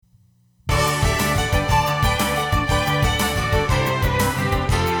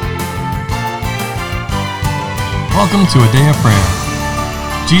Welcome to a day of prayer.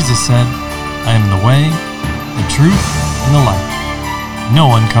 Jesus said, I am the way, the truth, and the life. No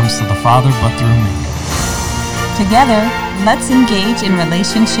one comes to the Father but through me. Together, let's engage in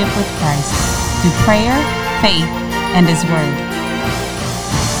relationship with Christ through prayer, faith, and His Word.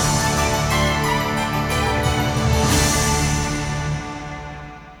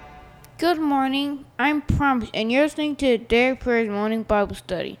 Good morning, I'm Promise, and you're listening to Day of Prayer's Morning Bible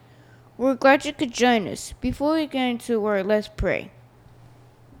Study. We're glad you could join us. Before we get into the Word, let's pray.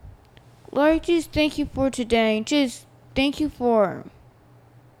 Lord, just thank you for today. Just thank you for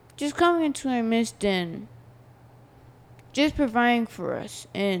just coming into our midst and just providing for us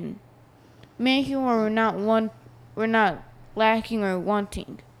and making where we're not lacking or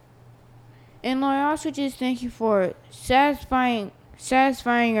wanting. And Lord, I also just thank you for satisfying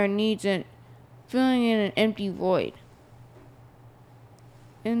our needs and filling in an empty void.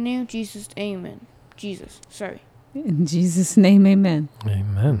 In the name of Jesus, amen. In Jesus' name, amen.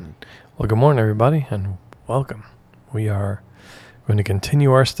 Amen. Well, good morning, everybody, and welcome. We are going to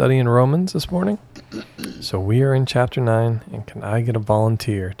continue our study in Romans this morning. So we are in chapter 9, and can I get a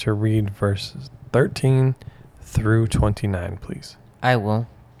volunteer to read verses 13 through 29, please? I will.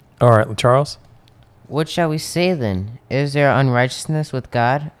 All right, Charles. What shall we say then? Is there unrighteousness with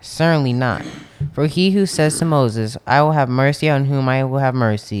God? Certainly not. For he who says to Moses, I will have mercy on whom I will have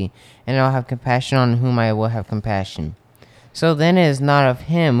mercy, and I will have compassion on whom I will have compassion. So then it is not of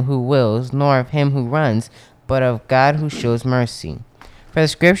him who wills, nor of him who runs, but of God who shows mercy. For the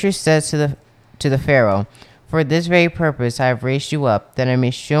scripture says to the Pharaoh, For this very purpose I have raised you up, that I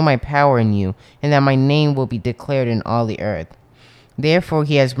may show my power in you, and that my name will be declared in all the earth. Therefore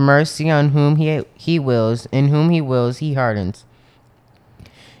he has mercy on whom he wills, and whom he wills he hardens.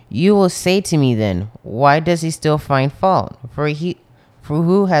 You will say to me then, why does he still find fault? For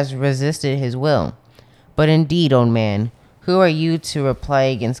who has resisted his will? But indeed, old man, who are you to reply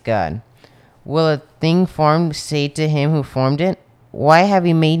against God? Will a thing formed say to him who formed it, why have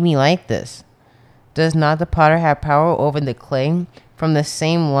you made me like this? Does not the potter have power over the clay from the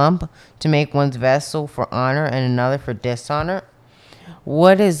same lump to make one's vessel for honor and another for dishonor?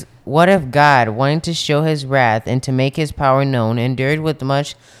 What if God, wanting to show his wrath and to make his power known, endured with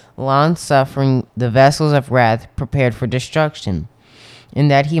much long suffering the vessels of wrath prepared for destruction,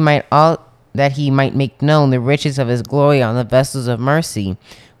 and that he might make known the riches of his glory on the vessels of mercy,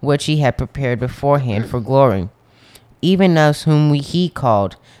 which he had prepared beforehand for glory, even us whom he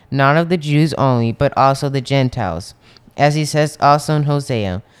called, not of the Jews only, but also the Gentiles, as he says also in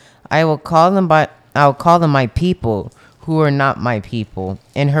Hosea, I will call them my people, who are not my people,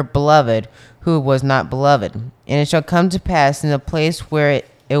 and her beloved, who was not beloved. And it shall come to pass in the place where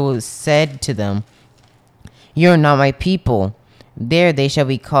it was said to them, You are not my people, there they shall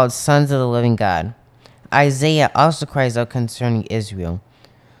be called sons of the living God. Isaiah also cries out concerning Israel.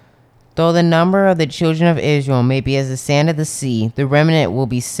 Though the number of the children of Israel may be as the sand of the sea, the remnant will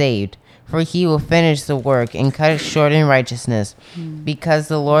be saved. For he will finish the work and cut it short in righteousness, because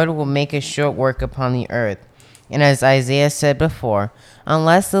the Lord will make a short work upon the earth. And as Isaiah said before,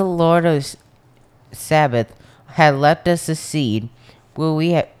 unless the Lord of Sabbath had left us a seed,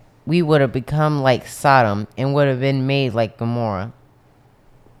 we would have become like Sodom and would have been made like Gomorrah.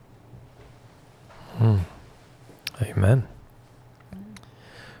 Amen.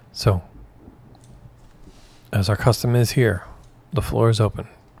 So, as our custom is here, the floor is open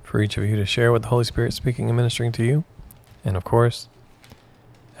for each of you to share what the Holy Spirit is speaking and ministering to you. And of course,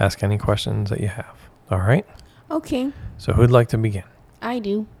 ask any questions that you have. All right? Okay, So who'd like to begin? I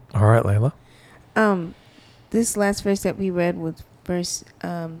do. All right, Layla. This last verse that we read was verse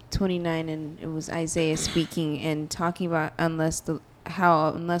 29, and it was Isaiah speaking and talking about unless the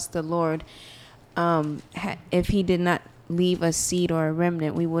Lord, if he did not leave a seed or a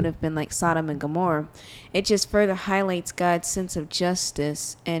remnant, we would have been like Sodom and Gomorrah. It just further highlights God's sense of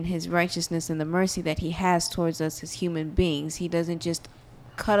justice and his righteousness and the mercy that he has towards us as human beings. He doesn't just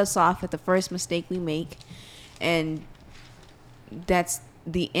cut us off at the first mistake we make, and that's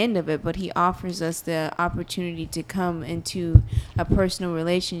the end of it, but he offers us the opportunity to come into a personal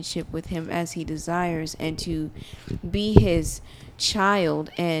relationship with him as he desires, and to be his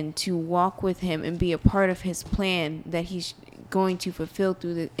child and to walk with him and be a part of his plan that he's going to fulfill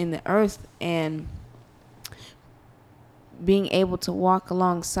in the earth, and being able to walk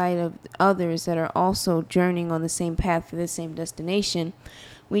alongside of others that are also journeying on the same path for the same destination.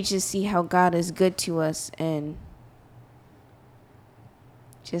 We just see how God is good to us and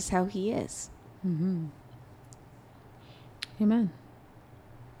just how he is. Mm-hmm. Amen.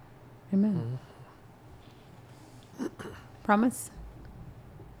 Amen. Promise?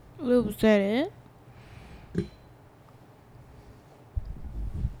 Was that it?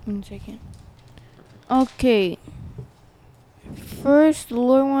 1 second. Okay. First, the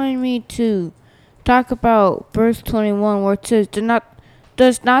Lord wanted me to talk about verse 21, where it says,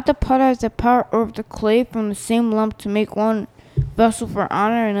 Does not the potter have the power over the clay from the same lump to make one vessel for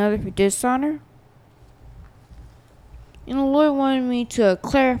honor and another for dishonor? And the Lord wanted me to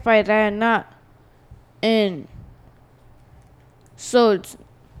clarify that so it's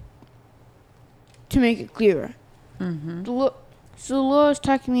to make it clearer. Mm-hmm. So the Lord was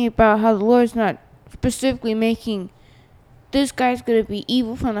talking to me about how the Lord's not specifically making this guy's gonna be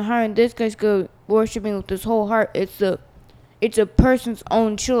evil from the heart and this guy's gonna worshiping with his whole heart. It's a person's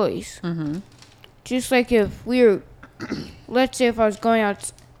own choice. Mm-hmm. Just like if we were, let's say if I was going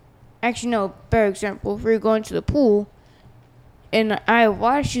out, actually no, better example, if we were going to the pool and I have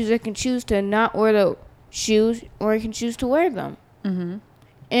water shoes, I can choose to not wear the shoes or I can choose to wear them. Mm-hmm.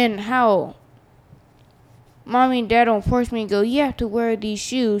 And how mommy and dad don't force me to go, you have to wear these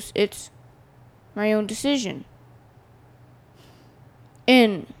shoes. It's my own decision.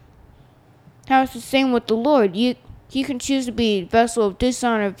 And how it's the same with the Lord. You can choose to be a vessel of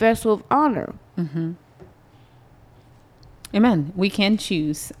dishonor, a vessel of honor. Mm-hmm. Amen. We can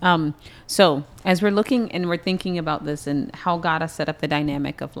choose. So as we're looking and we're thinking about this and how God has set up the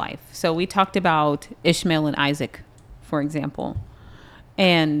dynamic of life. So we talked about Ishmael and Isaac, for example.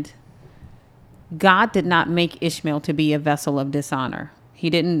 And God did not make Ishmael to be a vessel of dishonor. He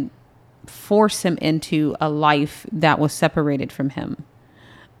didn't force him into a life that was separated from him,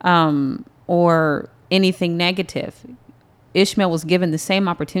 or anything negative. Ishmael was given the same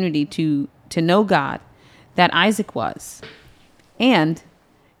opportunity to know God that Isaac was. And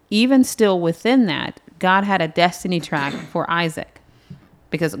even still within that, God had a destiny track for Isaac,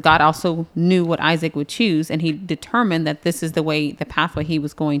 because God also knew what Isaac would choose, and he determined that this is the pathway he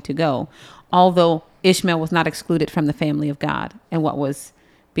was going to go, although Ishmael was not excluded from the family of God and what was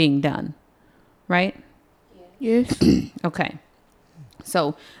being done. Right? Yes. Okay.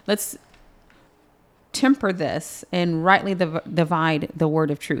 So let's temper this and rightly divide the word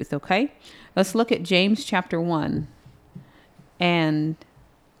of truth, okay? Let's look at James chapter 1. And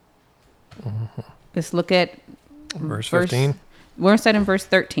let's look at Verse 15. We're going to start in verse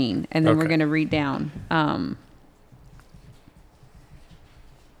 13, and then we're Okay. going to read down.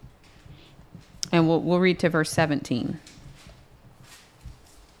 And we'll read to verse 17.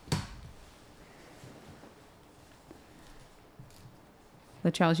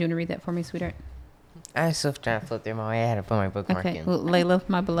 Charles, you want to read that for me, sweetheart? I was still trying to flip through my way. I had to put my bookmark Okay. in. Well, Layla,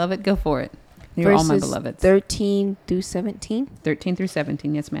 my beloved, go for it. You're all my Verses beloveds. 13 through 17. 13 through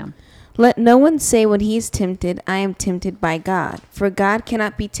 17. Yes, ma'am. Let no one say when he is tempted, I am tempted by God. For God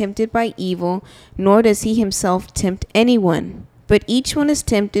cannot be tempted by evil, nor does he himself tempt anyone. But each one is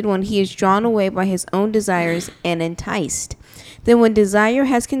tempted when he is drawn away by his own desires and enticed. Then when desire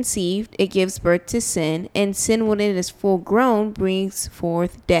has conceived, it gives birth to sin, and sin, when it is full grown, brings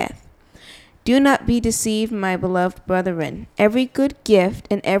forth death. Do not be deceived, my beloved brethren. Every good gift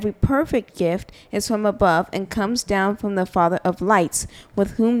and every perfect gift is from above and comes down from the Father of lights,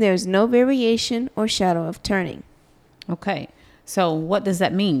 with whom there is no variation or shadow of turning. Okay. So what does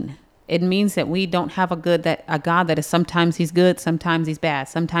that mean? It means that we don't have a God that is sometimes he's good, sometimes he's bad,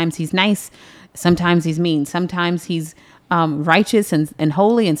 sometimes he's nice, sometimes he's mean, sometimes he's righteous and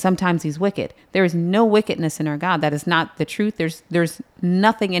holy, and sometimes he's wicked. There is no wickedness in our God. That is not the truth. There's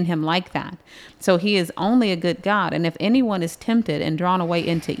nothing in him like that. So he is only a good God. And if anyone is tempted and drawn away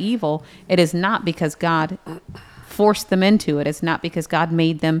into evil, it is not because God forced them into it. It's not because God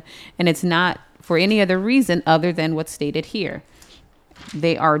made them, and it's not for any other reason other than what's stated here.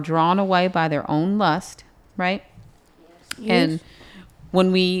 They are drawn away by their own lust, right? Yes. And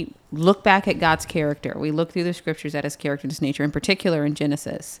when we look back at God's character, we look through the scriptures at his character and his nature, in particular in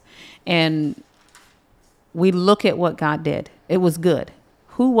Genesis, and we look at what God did. It was good.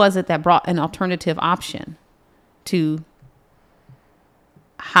 Who was it that brought an alternative option to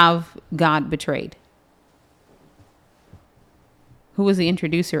have God betrayed? Who was the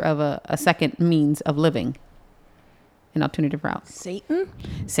introducer of a second means of living? An alternative route?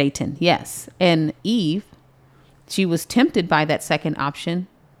 Satan, yes. And Eve, she was tempted by that second option.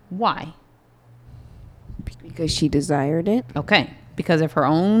 Why? Because she desired it. Okay, because of her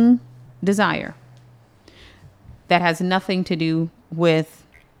own desire. That has nothing to do with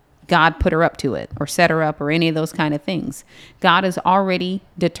God put her up to it or set her up or any of those kind of things. God is already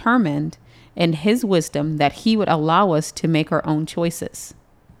determined in his wisdom that he would allow us to make our own choices.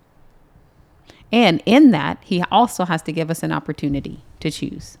 And in that, he also has to give us an opportunity to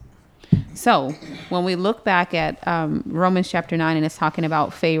choose. So when we look back at Romans chapter 9, and it's talking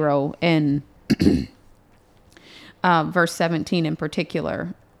about Pharaoh in verse 17 in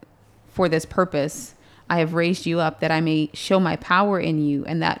particular, for this purpose I have raised you up, that I may show my power in you,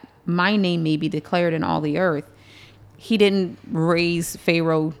 and that my name may be declared in all the earth. He didn't raise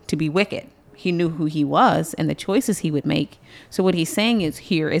Pharaoh to be wicked. He knew who he was and the choices he would make. So what he's saying is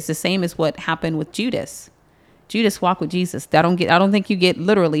here is the same as what happened with Judas. Judas walked with Jesus. I don't think you get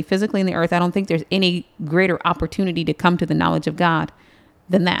literally physically in the earth. I don't think there's any greater opportunity to come to the knowledge of God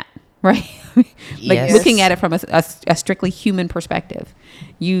than that, right? Yes. Looking at it from a strictly human perspective.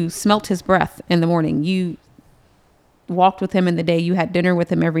 You smelt his breath in the morning. You walked with him in the day. You had dinner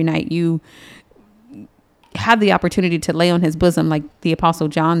with him every night. You had the opportunity to lay on his bosom like the Apostle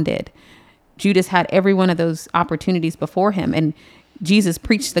John did. Judas had every one of those opportunities before him. And Jesus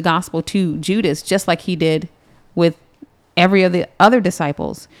preached the gospel to Judas just like he did with every of the other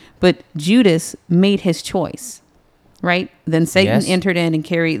disciples. But Judas made his choice, right? Then Satan entered in and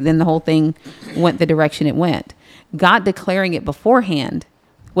then the whole thing went the direction it went. God declaring it beforehand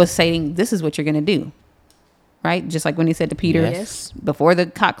was saying, this is what you're going to do, right? Just like when he said to Peter, Yes. before the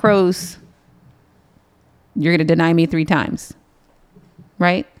cock crows, you're going to deny me 3 times,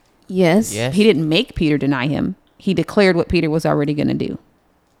 right? Yes. Yes. He didn't make Peter deny him. He declared what Peter was already going to do,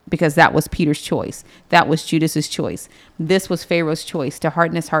 because that was Peter's choice. That was Judas's choice. This was Pharaoh's choice, to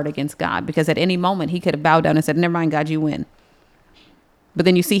harden his heart against God, because at any moment he could have bowed down and said, never mind, God, you win. But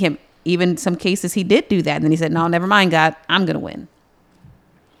then you see him, even some cases he did do that. And then he said, no, never mind, God, I'm going to win.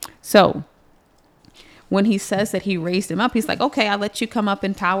 So when he says that he raised him up, he's like, okay, I let you come up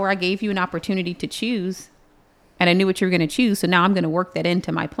in power. I gave you an opportunity to choose, and I knew what you were going to choose. So now I'm going to work that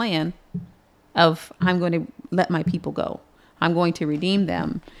into my plan of I'm going to let my people go. I'm going to redeem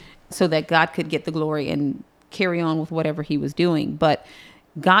them so that God could get the glory and carry on with whatever he was doing. But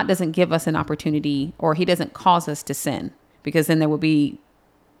God doesn't give us an opportunity, or he doesn't cause us to sin, because then we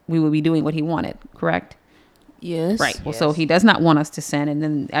would be doing what he wanted. Correct? Yes. Right. Well, so he does not want us to sin. And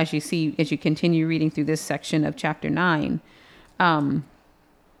then as you continue reading through this section of chapter 9,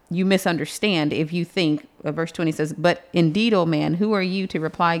 you misunderstand if you think, verse 20 says, but indeed, O man, who are you to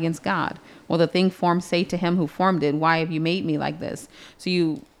reply against God? Well, the thing formed say to him who formed it, why have you made me like this?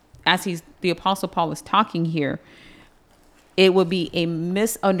 So the Apostle Paul is talking here, it would be a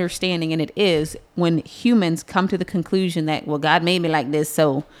misunderstanding, and it is, when humans come to the conclusion that, well, God made me like this,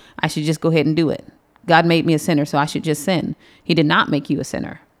 so I should just go ahead and do it. God made me a sinner, so I should just sin. He did not make you a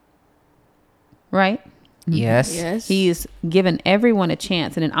sinner. Right? Yes. Yes. He's given everyone a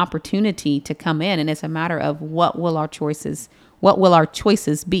chance and an opportunity to come in, and it's a matter of what will our choices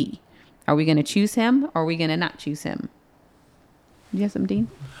be? Are we going to choose him, or are we going to not choose him? You have something, Dean?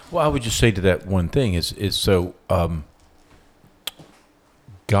 Well, I would just say to that one thing is so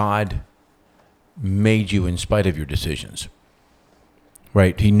God made you in spite of your decisions,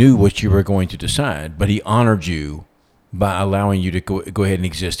 right? He knew what you were going to decide, but he honored you by allowing you to go ahead and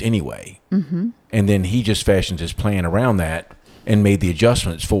exist anyway. Mm-hmm. And then he just fashioned his plan around that and made the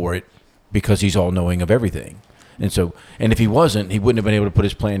adjustments for it, because he's all knowing of everything. And so, and if he wasn't, he wouldn't have been able to put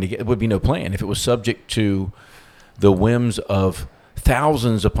his plan together. It would be no plan. If it was subject to the whims of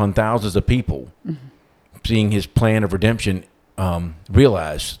thousands upon thousands of people, mm-hmm. seeing his plan of redemption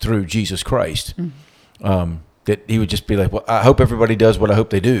realized through Jesus Christ, mm-hmm. That he would just be like, well, I hope everybody does what I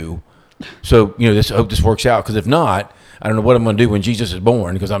hope they do. So, I hope this works out. Because if not, I don't know what I'm going to do when Jesus is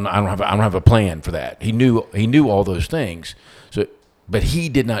born, because I don't have a plan for that. He knew all those things. So, but he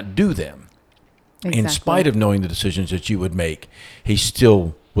did not do them. Exactly. In spite of knowing the decisions that you would make, he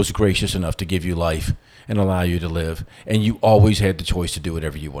still was gracious enough to give you life and allow you to live. And you always had the choice to do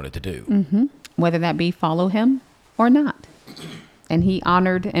whatever you wanted to do. Mm-hmm. Whether that be follow him or not. And he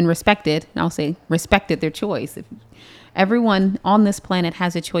honored and respected their choice. Everyone on this planet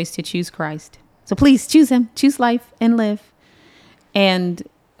has a choice to choose Christ. So please choose him, choose life and live. And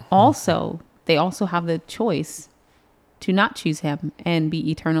also, they also have the choice to not choose him and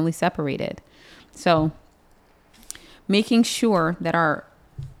be eternally separated. So making sure that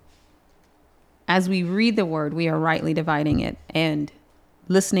as we read the word, we are rightly dividing it and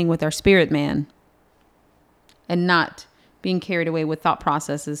listening with our spirit man, and not being carried away with thought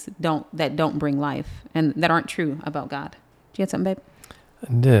processes that don't bring life and that aren't true about God. Do you have something, babe?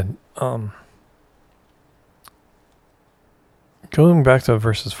 I did. Going back to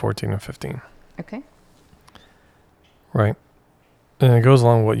verses 14 and 15. Okay. Right. And it goes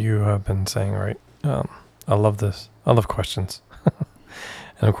along what you have been saying, right? I love this. I love questions.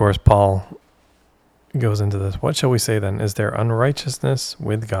 And of course, Paul goes into this. What shall we say then? Is there unrighteousness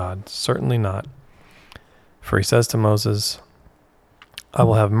with God? Certainly not. For he says to Moses, I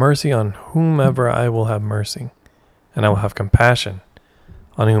will have mercy on whomever I will have mercy, and I will have compassion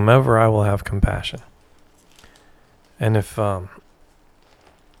on whomever I will have compassion. And if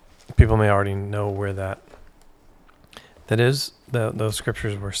people may already know where that is. Those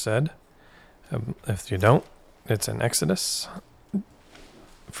scriptures were said. If you don't, it's in Exodus.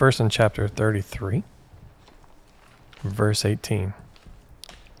 First in chapter 33, verse 18.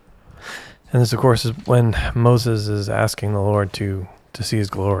 And this, of course, is when Moses is asking the Lord to see his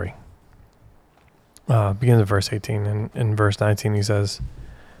glory. Begins in verse 18. And in verse 19, he says,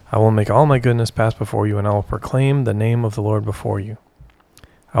 I will make all my goodness pass before you, and I will proclaim the name of the Lord before you.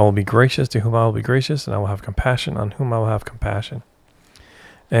 I will be gracious to whom I will be gracious, and I will have compassion on whom I will have compassion.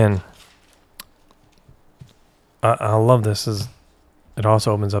 And I love this. It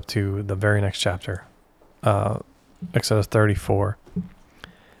also opens up to the very next chapter, Exodus 34,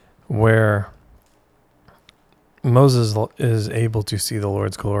 where Moses is able to see the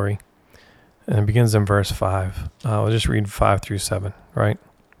Lord's glory. And it begins in verse 5. I'll just read 5 through 7, right?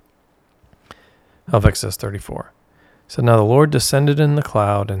 Of Exodus 34. So now the Lord descended in the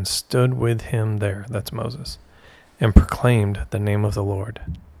cloud and stood with him there, that's Moses, and proclaimed the name of the Lord.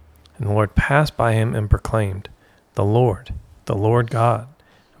 And the Lord passed by him and proclaimed, the Lord God,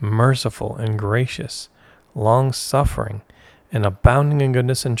 merciful and gracious, long-suffering, and abounding in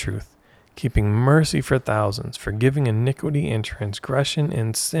goodness and truth, keeping mercy for thousands, forgiving iniquity and transgression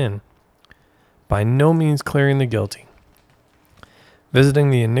and sin, by no means clearing the guilty, visiting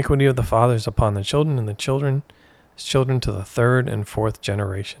the iniquity of the fathers upon the children and the children's children to the third and fourth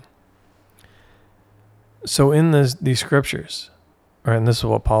generation. So in these scriptures, and this is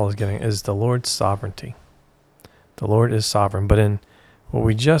what Paul is getting, is the Lord's sovereignty. The Lord is sovereign. But in what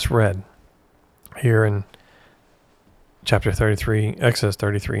we just read here in chapter 33, Exodus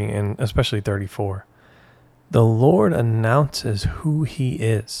 33, and especially 34, the Lord announces who he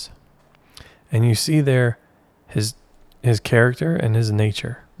is. And you see there his character and his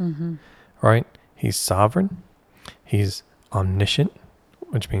nature, right? He's sovereign. He's omniscient,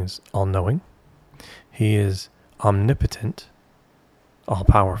 which means all-knowing. He is omnipotent,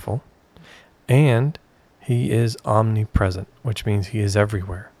 all-powerful. And he is omnipresent, which means he is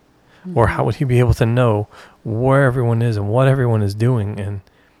everywhere. Or how would he be able to know where everyone is and what everyone is doing and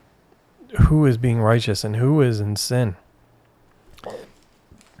who is being righteous and who is in sin?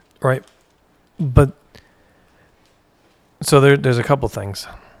 Right? But so there's a couple things.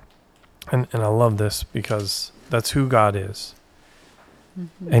 And I love this because that's who God is.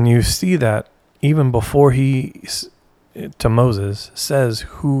 And you see that even before he, to Moses, says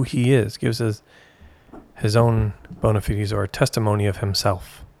who he is, gives his own bona fides or a testimony of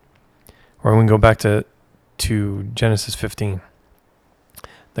himself. Or we can go back to Genesis 15,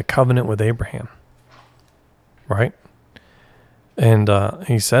 the covenant with Abraham, right? And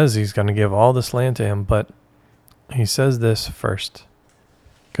he says he's going to give all this land to him, but he says this first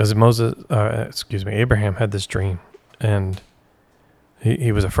because Abraham had this dream, and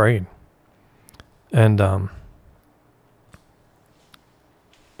he was afraid, and the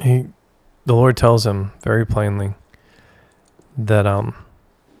Lord tells him very plainly that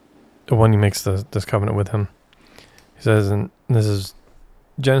when he makes this covenant with him, he says, and this is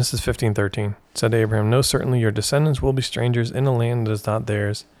Genesis 15:13, said to Abraham, "No, certainly your descendants will be strangers in a land that is not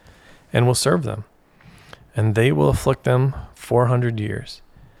theirs, and will serve them, and they will afflict them 400 years.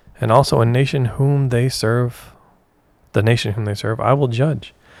 And also the nation whom they serve, I will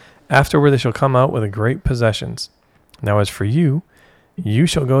judge. Afterward they shall come out with great possessions. Now as for you, you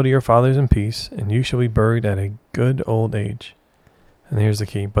shall go to your fathers in peace, and you shall be buried at a good old age." And here's the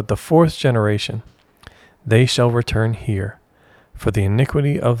key. "But the fourth generation, they shall return here, for the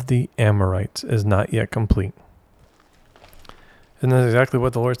iniquity of the Amorites is not yet complete." Isn't that exactly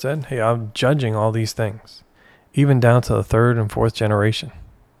what the Lord said? Hey, I'm judging all these things, even down to the third and fourth generation.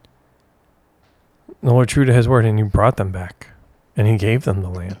 The Lord true to his word, and he brought them back, and he gave them the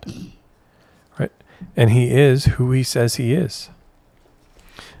land, right? And he is who he says he is.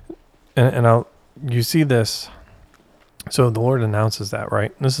 And you see this. So the Lord announces that,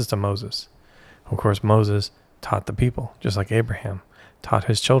 right? This is to Moses. Of course, Moses taught the people, just like Abraham taught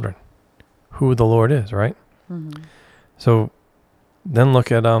his children who the Lord is, right? Mm-hmm. So then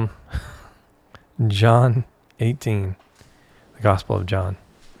look at John 18, the Gospel of John.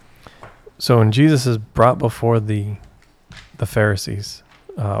 So when Jesus is brought before the Pharisees,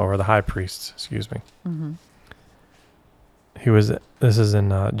 or the high priests, mm-hmm. This is in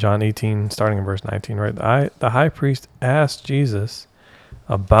John 18, starting in verse 19, right? The high priest asked Jesus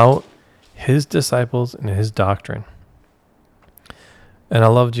about his disciples and his doctrine. And I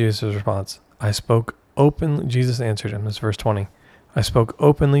love Jesus' response. "I spoke openly," Jesus answered him, this is verse 20. "I spoke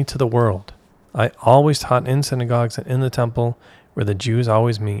openly to the world. I always taught in synagogues and in the temple where the Jews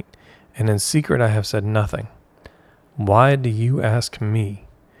always meet, and in secret I have said nothing. Why do you ask me?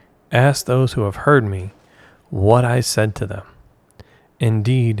 Ask those who have heard me what I said to them.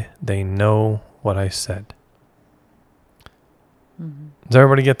 Indeed, they know what I said. Does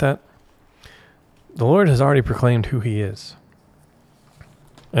everybody get that? The Lord has already proclaimed who he is.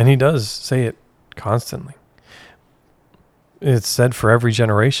 And he does say it constantly. It's said for every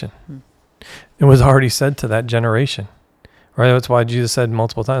generation. It was already said to that generation. Right? That's why Jesus said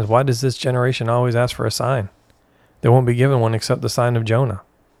multiple times, why does this generation always ask for a sign? They won't be given one except the sign of Jonah.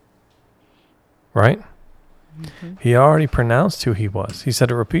 Right? He already pronounced who he was. He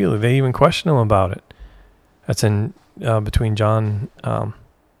said it repeatedly. They even questioned him about it. That's in between John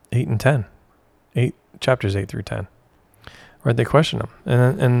 8 and 10. Chapters 8 through 10. Right? They questioned him.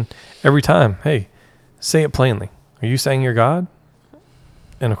 And every time, hey, say it plainly. Are you saying you're God?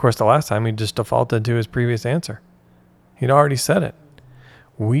 And of course, the last time he just defaulted to his previous answer. He'd already said it.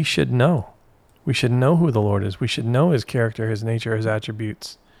 We should know. We should know who the Lord is. We should know his character, his nature, his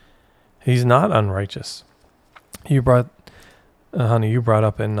attributes. He's not unrighteous. You brought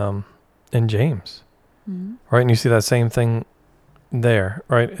up in James, right? And you see that same thing there,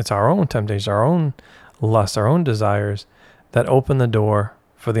 right? It's our own temptation, our own lusts, our own desires that open the door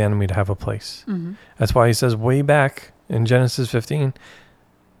for the enemy to have a place. That's why he says way back in Genesis 15,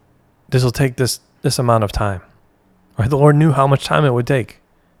 this will take this amount of time. Right? The Lord knew how much time it would take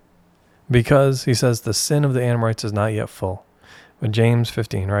because he says the sin of the Amorites is not yet full. But James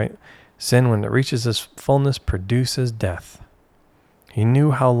 15, right? Sin, when it reaches its fullness, produces death. He knew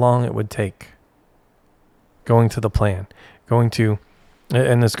how long it would take going to the plan,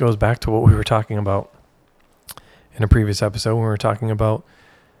 and this goes back to what we were talking about in a previous episode when we were talking about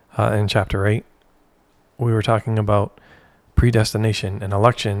in chapter 8, we were talking about predestination and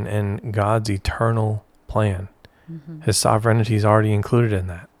election and God's eternal plan. His sovereignty is already included in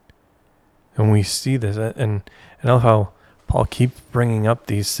that. And we see this, and I love how Paul keeps bringing up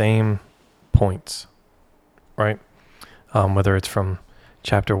these same points, right? Whether it's from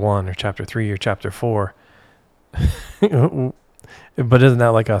chapter 1 or chapter 3 or chapter 4. But isn't that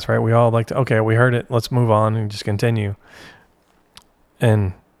like us, right? We all like to, okay, we heard it, let's move on and just continue.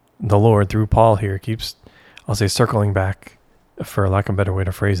 And the Lord, through Paul here, keeps, I'll say, circling back, for lack of a better way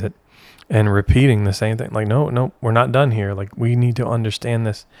to phrase it, and repeating the same thing. Like, no, we're not done here. Like, we need to understand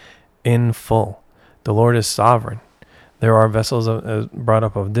this in full. The Lord is sovereign. There are vessels brought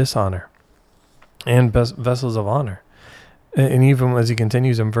up of dishonor and vessels of honor. And even as he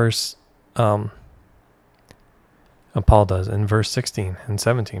continues in verse, Paul does in verse 16 and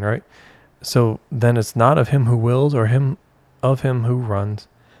 17, right? So then it's not of him who wills or of him who runs,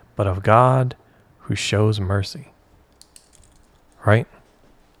 but of God who shows mercy. Right?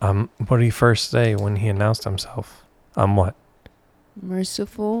 What did he first say when he announced himself? I'm what?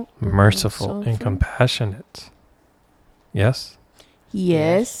 Merciful And compassionate. Yes?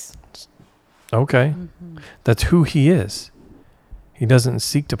 Yes. Okay. That's who he is. He doesn't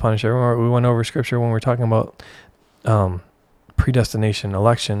seek to punish everyone. We went over scripture when we were talking about predestination,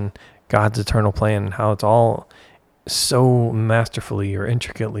 election, God's eternal plan, and how it's all so masterfully or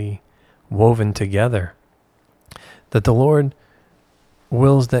intricately woven together that the Lord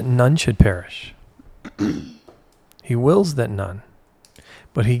wills that none should perish. He wills that none,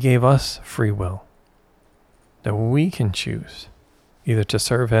 but he gave us free will that we can choose either to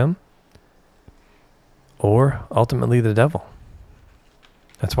serve him or ultimately the devil.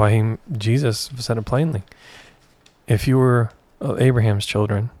 That's why Jesus said it plainly. If you were of Abraham's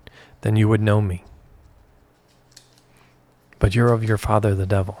children, then you would know me. But you're of your father, the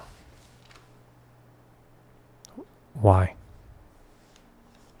devil. Why?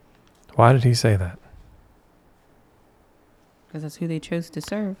 Why did he say that? Because that's who they chose to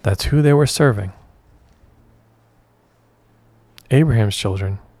serve. That's who they were serving. Abraham's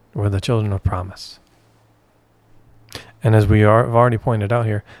children were the children of promise. And as we have already pointed out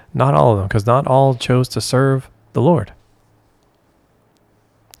here, not all of them, because not all chose to serve the Lord.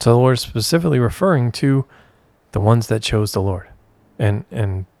 So the Lord is specifically referring to the ones that chose the Lord.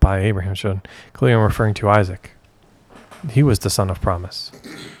 And by Abraham's children, clearly I'm referring to Isaac. He was the son of promise.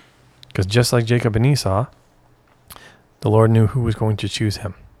 Because just like Jacob and Esau, the Lord knew who was going to choose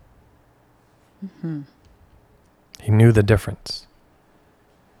him. Mm-hmm. He knew the difference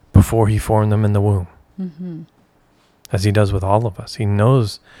before he formed them in the womb. Mm-hmm. As he does with all of us. He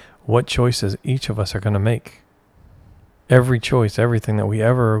knows what choices each of us are going to make. Every choice, everything that we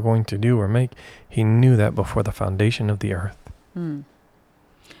ever are going to do or make, he knew that before the foundation of the earth. Mm.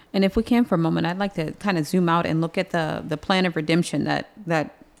 And if we can for a moment, I'd like to kind of zoom out and look at the plan of redemption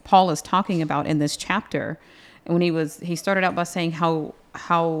that Paul is talking about in this chapter. And when he started out by saying how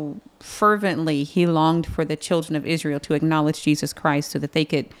how fervently he longed for the children of Israel to acknowledge Jesus Christ so that they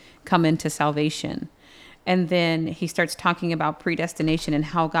could come into salvation. And then he starts talking about predestination and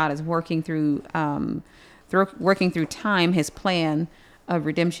how God is working through time, his plan of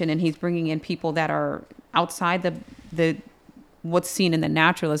redemption, and he's bringing in people that are outside the what's seen in the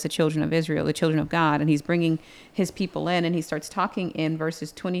natural as the children of Israel, the children of God, and he's bringing his people in, and he starts talking in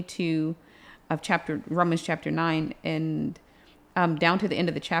verses 22 of Romans chapter 9, and down to the end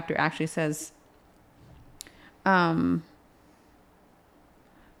of the chapter actually says,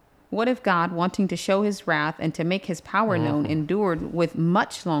 what if God, wanting to show his wrath and to make his power known, endured with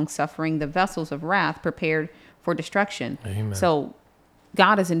much long suffering the vessels of wrath prepared for destruction? Amen. So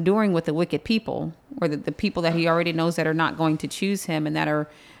God is enduring with the wicked people, or the people that he already knows that are not going to choose him and that are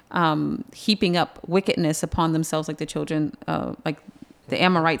heaping up wickedness upon themselves, like the children, like the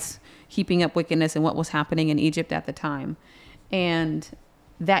Amorites heaping up wickedness and what was happening in Egypt at the time. And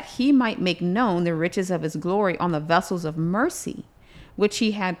that he might make known the riches of his glory on the vessels of mercy, which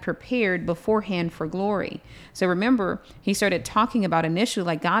he had prepared beforehand for glory. So remember, he started talking about initially,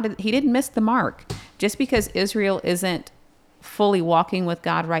 like God, he didn't miss the mark. Just because Israel isn't fully walking with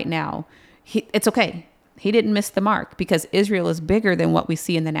God right now, it's okay. He didn't miss the mark, because Israel is bigger than what we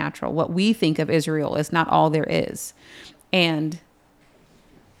see in the natural. What we think of Israel is not all there is. And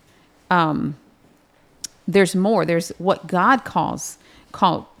there's more. There's what God calls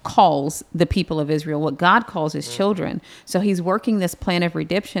the people of Israel, what God calls his children. So he's working this plan of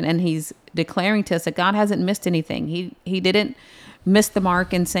redemption, and he's declaring to us that God hasn't missed anything. He didn't miss the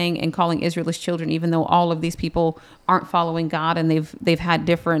mark in saying and calling Israel his children, even though all of these people aren't following God, and they've had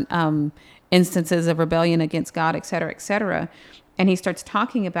different instances of rebellion against God, et cetera, et cetera. And he starts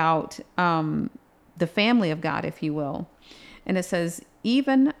talking about the family of God, if you will. And it says,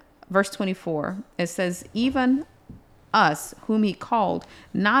 even verse 24, it says, even us whom he called,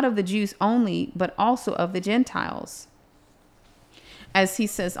 not of the Jews only, but also of the Gentiles. As he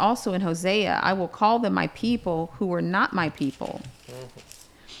says also in Hosea, I will call them my people who were not my people.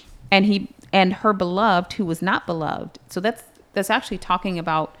 And her beloved who was not beloved. So that's actually talking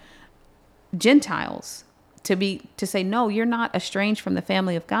about Gentiles. To say, no, you're not estranged from the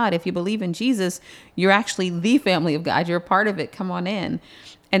family of God. If you believe in Jesus, you're actually the family of God. You're a part of it. Come on in.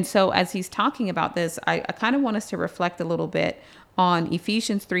 And so as he's talking about this, I kind of want us to reflect a little bit on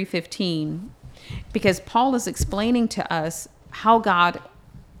Ephesians 3:15, because Paul is explaining to us how God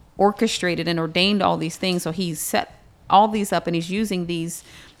orchestrated and ordained all these things. So he's set all these up, and he's using these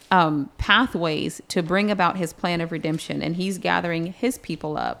pathways to bring about his plan of redemption, and he's gathering his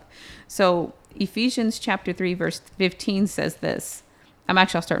people up. So Ephesians chapter 3, verse 15 says this.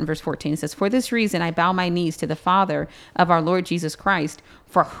 I'll start in verse 14. It says, for this reason, I bow my knees to the Father of our Lord Jesus Christ,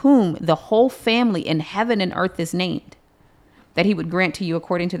 for whom the whole family in heaven and earth is named, that he would grant to you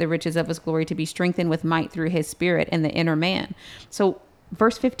according to the riches of his glory to be strengthened with might through his spirit in the inner man. So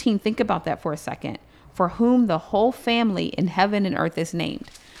verse 15, think about that for a second. For whom the whole family in heaven and earth is named.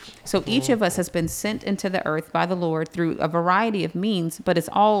 So each of us has been sent into the earth by the Lord through a variety of means, but it's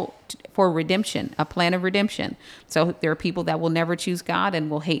all for redemption, a plan of redemption. So there are people that will never choose God and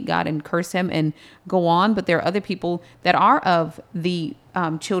will hate God and curse him and go on. But there are other people that are of the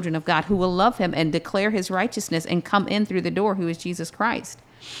children of God who will love him and declare his righteousness and come in through the door, who is Jesus Christ.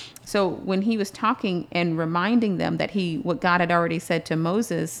 So when he was talking and reminding them that what God had already said to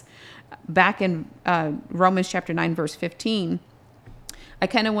Moses back in Romans chapter 9, verse 15, I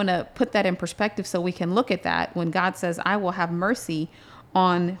kind of want to put that in perspective so we can look at that when God says, I will have mercy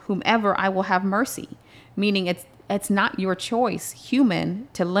on whomever I will have mercy, meaning it's not your choice, human,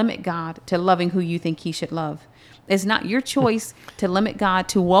 to limit God to loving who you think he should love. It's not your choice to limit God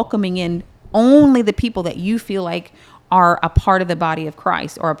to welcoming in only the people that you feel like are a part of the body of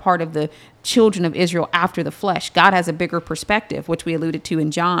Christ or a part of the children of Israel after the flesh. God has a bigger perspective, which we alluded to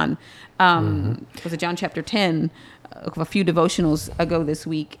in John. Was it John chapter 10? A few devotionals ago this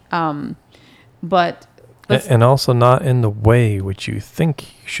week. But and also not in the way which you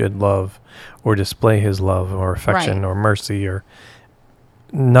think you should love or display his love or affection or mercy, or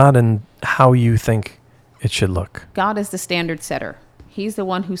not in how you think it should look. God is the standard setter. He's the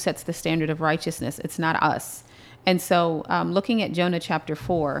one who sets the standard of righteousness. It's not us. And so looking at Jonah chapter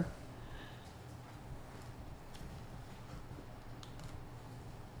 4,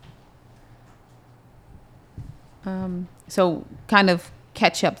 so kind of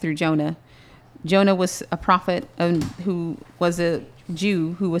catch up through Jonah. Jonah was a prophet who was a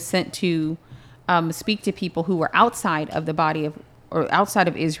Jew who was sent to speak to people who were outside of the body of, or outside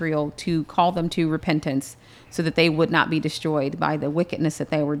of Israel, to call them to repentance so that they would not be destroyed by the wickedness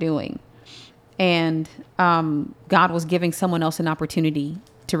that they were doing. and God was giving someone else an opportunity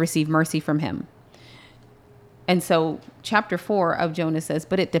to receive mercy from him. And so chapter 4 of Jonah says,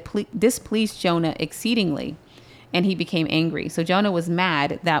 but it displeased Jonah exceedingly, and he became angry. So Jonah was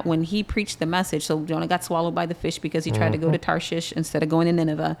mad that when he preached the message, so Jonah got swallowed by the fish because he tried to go to Tarshish instead of going to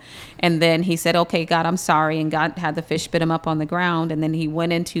Nineveh. And then he said, okay, God, I'm sorry. And God had the fish spit him up on the ground. And then he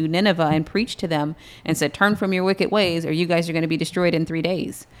went into Nineveh and preached to them and said, turn from your wicked ways or you guys are going to be destroyed in 3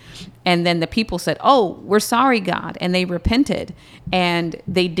 days. And then the people said, oh, we're sorry, God. And they repented and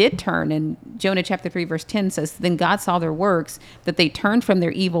they did turn. And Jonah chapter 3, verse 10 says, then God saw their works, that they turned from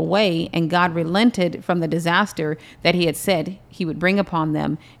their evil way, and God relented from the disaster that he had said he would bring upon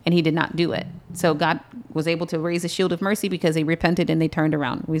them, and he did not do it. So God was able to raise a shield of mercy because they repented and they turned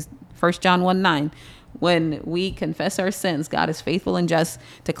around. 1 John 1:9, when we confess our sins, God is faithful and just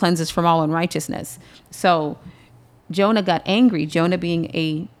to cleanse us from all unrighteousness. So Jonah got angry. Jonah, being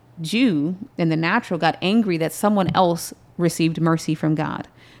a Jew in the natural, got angry that someone else received mercy from God.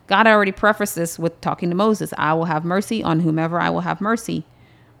 God already prefaced this with talking to Moses. I will have mercy on whomever I will have mercy.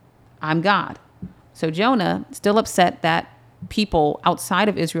 I'm God. So Jonah, still upset that people outside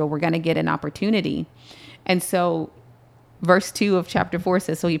of Israel were going to get an opportunity. And so verse 2 of chapter 4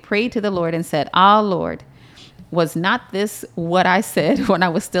 says, so he prayed to the Lord and said, ah, Lord, was not this what I said when I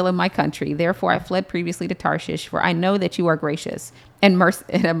was still in my country? Therefore I fled previously to Tarshish, for I know that you are gracious and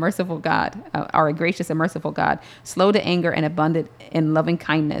a merciful God, are a gracious and merciful God, slow to anger and abundant in loving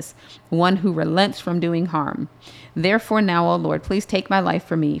kindness, one who relents from doing harm. Therefore now, O Lord, please take my life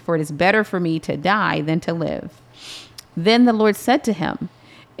from me, for it is better for me to die than to live. Then the Lord said to him,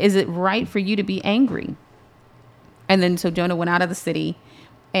 is it right for you to be angry? And then so Jonah went out of the city,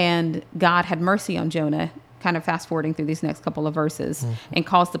 and God had mercy on Jonah, kind of fast forwarding through these next couple of verses, and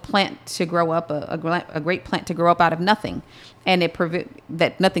caused the plant to grow up, a great plant to grow up out of nothing. And it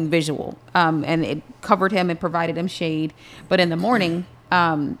that nothing visual. And it covered him and provided him shade. But in the morning,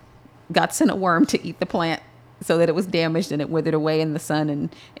 God sent a worm to eat the plant so that it was damaged, and it withered away in the sun,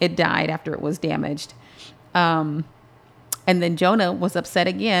 and it died after it was damaged. And then Jonah was upset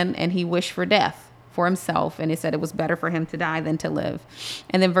again, and he wished for death for himself, and he said it was better for him to die than to live.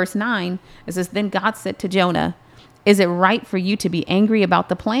 And then verse 9, it says, then God said to Jonah, is it right for you to be angry about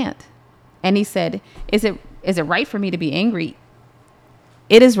the plant? And he said, is it right for me to be angry?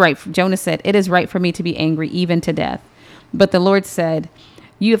 It is right. Jonah said, it is right for me to be angry, even to death. But the Lord said,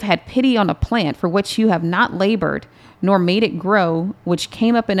 you have had pity on a plant for which you have not labored, nor made it grow, which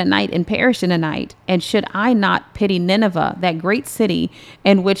came up in a night and perished in a night. And should I not pity Nineveh, that great city,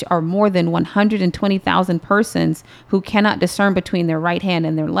 in which are more than 120,000 persons who cannot discern between their right hand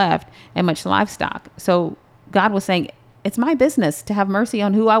and their left, and much livestock? So God was saying, it's my business to have mercy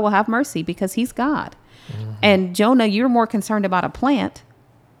on who I will have mercy, because he's God. Mm-hmm. And Jonah, you're more concerned about a plant.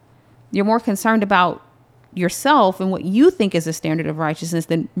 You're more concerned about yourself and what you think is a standard of righteousness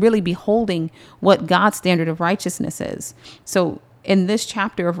than really beholding what God's standard of righteousness is. So in this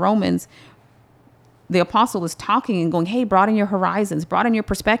chapter of Romans, the apostle is talking and going, hey, broaden your horizons, broaden your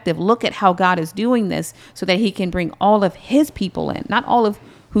perspective. Look at how God is doing this so that he can bring all of his people in, not all of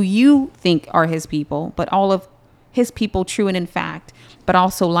who you think are his people, but all of his people, true and in fact, but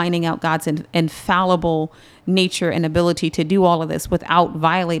also lining out God's infallible nature and ability to do all of this without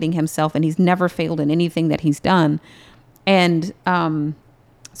violating himself. And he's never failed in anything that he's done. And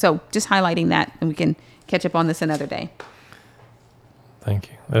so just highlighting that, and we can catch up on this another day. Thank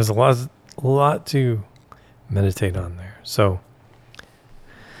you. There's a lot to meditate on there. So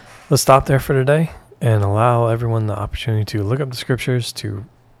let's stop there for today and allow everyone the opportunity to look up the scriptures, to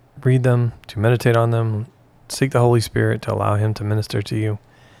read them, to meditate on them, seek the Holy Spirit to allow him to minister to you.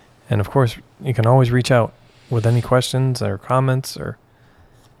 And of course, you can always reach out with any questions or comments or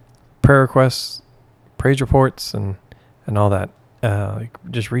prayer requests, praise reports, and all that.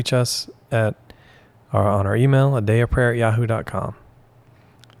 Just reach us on our email, adayofprayer@yahoo.com.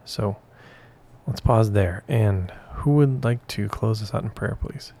 So let's pause there. And who would like to close us out in prayer,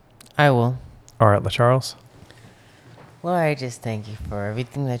 please? I will. All right, LaCharles. Lord, I just thank you for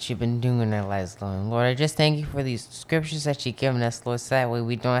everything that you've been doing in our lives, Lord. Lord, I just thank you for these scriptures that you've given us, Lord, so that way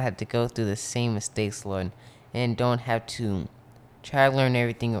we don't have to go through the same mistakes, Lord, and don't have to try to learn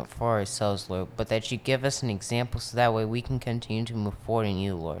everything for ourselves, Lord, but that you give us an example so that way we can continue to move forward in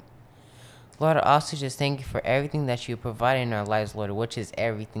you, Lord. Lord, I also just thank you for everything that you provide in our lives, Lord, which is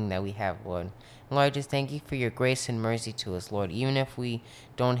everything that we have, Lord. Lord, I just thank you for your grace and mercy to us, Lord. Even if we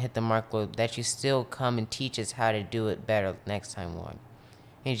don't hit the mark, Lord, that you still come and teach us how to do it better next time, Lord.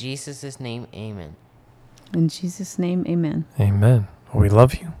 In Jesus' name, amen. In Jesus' name, amen. Amen. Well, we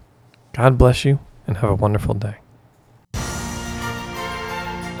love you. God bless you, and have a wonderful day.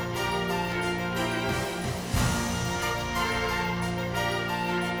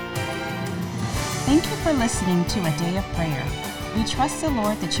 Thank you for listening to A Day of Prayer. We trust the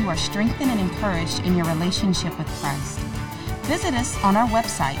Lord that you are strengthened and encouraged in your relationship with Christ. Visit us on our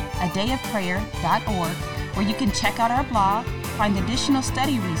website, adayofprayer.org, where you can check out our blog, find additional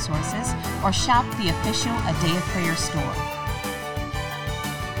study resources, or shop the official A Day of Prayer store.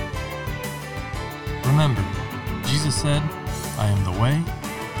 Remember, Jesus said, I am the way,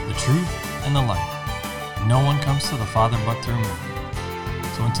 the truth, and the life. No one comes to the Father but through me.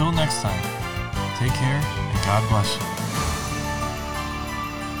 So until next time, take care and God bless you.